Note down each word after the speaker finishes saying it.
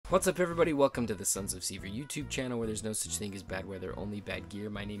What's up everybody, welcome to the Sons of Sever YouTube channel where there's no such thing as bad weather, only bad gear.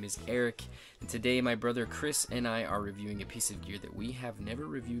 My name is Eric, and today my brother Chris and I are reviewing a piece of gear that we have never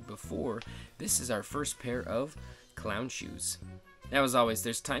reviewed before. This is our first pair of clown shoes. Now, as always,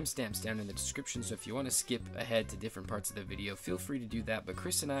 there's timestamps down in the description, so if you want to skip ahead to different parts of the video, feel free to do that. But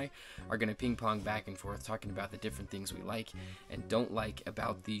Chris and I are going to ping pong back and forth talking about the different things we like and don't like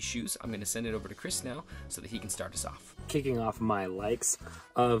about these shoes. I'm going to send it over to Chris now so that he can start us off. Kicking off my likes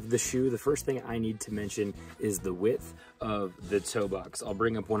of the shoe, the first thing I need to mention is the width of the toe box. I'll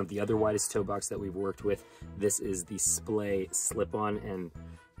bring up one of the other widest toe box that we've worked with. This is the Splay slip-on, and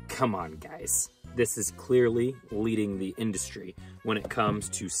come on guys, this is clearly leading the industry when it comes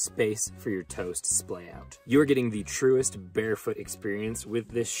to space for your toes to splay out. You're getting the truest barefoot experience with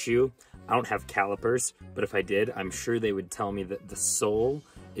this shoe. I don't have calipers, but if I did, I'm sure they would tell me that the sole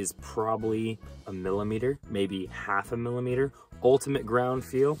is probably a millimeter, maybe half a millimeter, ultimate ground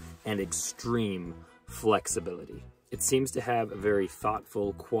feel, and extreme flexibility. It seems to have a very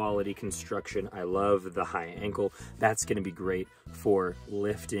thoughtful quality construction. I love the high ankle. That's going to be great for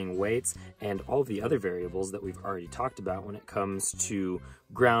lifting weights and all the other variables that we've already talked about when it comes to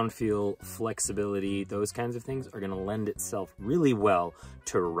ground feel, flexibility. Those kinds of things are going to lend itself really well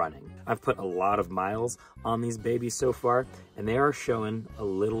to running. I've put a lot of miles on these babies so far, and they are showing a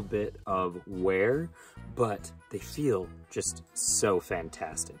little bit of wear, but they feel just so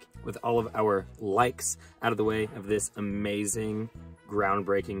fantastic. With all of our likes out of the way of this amazing,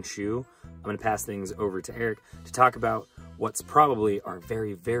 groundbreaking shoe, I'm going to pass things over to Eric to talk about what's probably our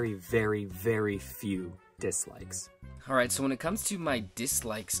very, very, very, very few dislikes. Alright, so when it comes to my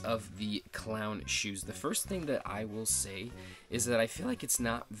dislikes of the clown shoes, the first thing that I will say is that I feel like it's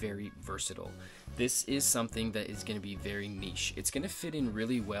not very versatile. This is something that is going to be very niche. It's going to fit in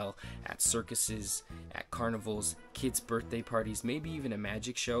really well at circuses, at carnivals, kids' birthday parties, maybe even a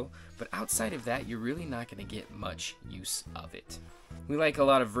magic show, but outside of that, you're really not going to get much use of it. We like a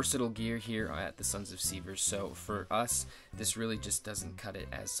lot of versatile gear here at the Sons of Sever, so for us, this really just doesn't cut it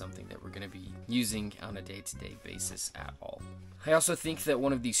as something that we're going to be using on a day-to-day basis at all. I also think that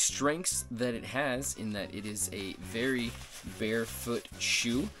one of the strengths that it has, in that it is a very barefoot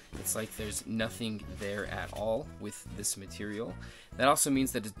shoe, it's like there's nothing there at all with this material. That also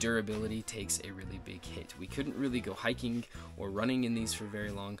means that its durability takes a really big hit. We couldn't really go hiking or running in these for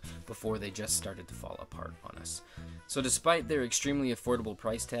very long before they just started to fall apart on us. So despite their extremely affordable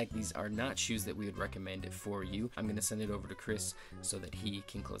price tag, these are not shoes that we would recommend for you. I'm going to send it over to Chris so that he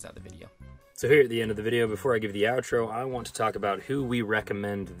can close out the video. So here at the end of the video, before I give the outro, I want to talk about who we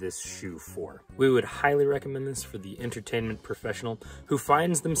recommend this shoe for. We would highly recommend this for the entertainment professional who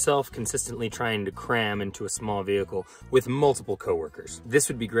finds themselves consistently trying to cram into a small vehicle with multiple coworkers. This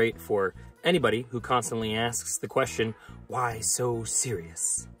would be great for anybody who constantly asks the question, why so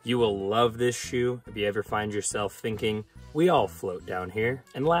serious? You will love this shoe if you ever find yourself thinking, we all float down here.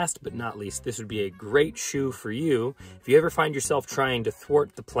 And last but not least, this would be a great shoe for you if you ever find yourself trying to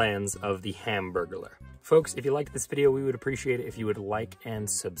thwart the plans of the Hamburglar. Folks, if you liked this video, we would appreciate it if you would like and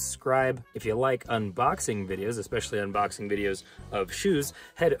subscribe. If you like unboxing videos, especially unboxing videos of shoes,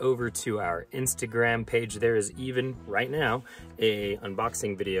 head over to our Instagram page. There is even, right now, a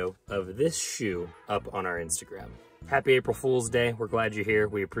unboxing video of this shoe up on our Instagram. Happy April Fool's Day. We're glad you're here.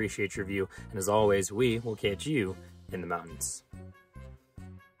 We appreciate your view. And as always, we will catch you in the mountains.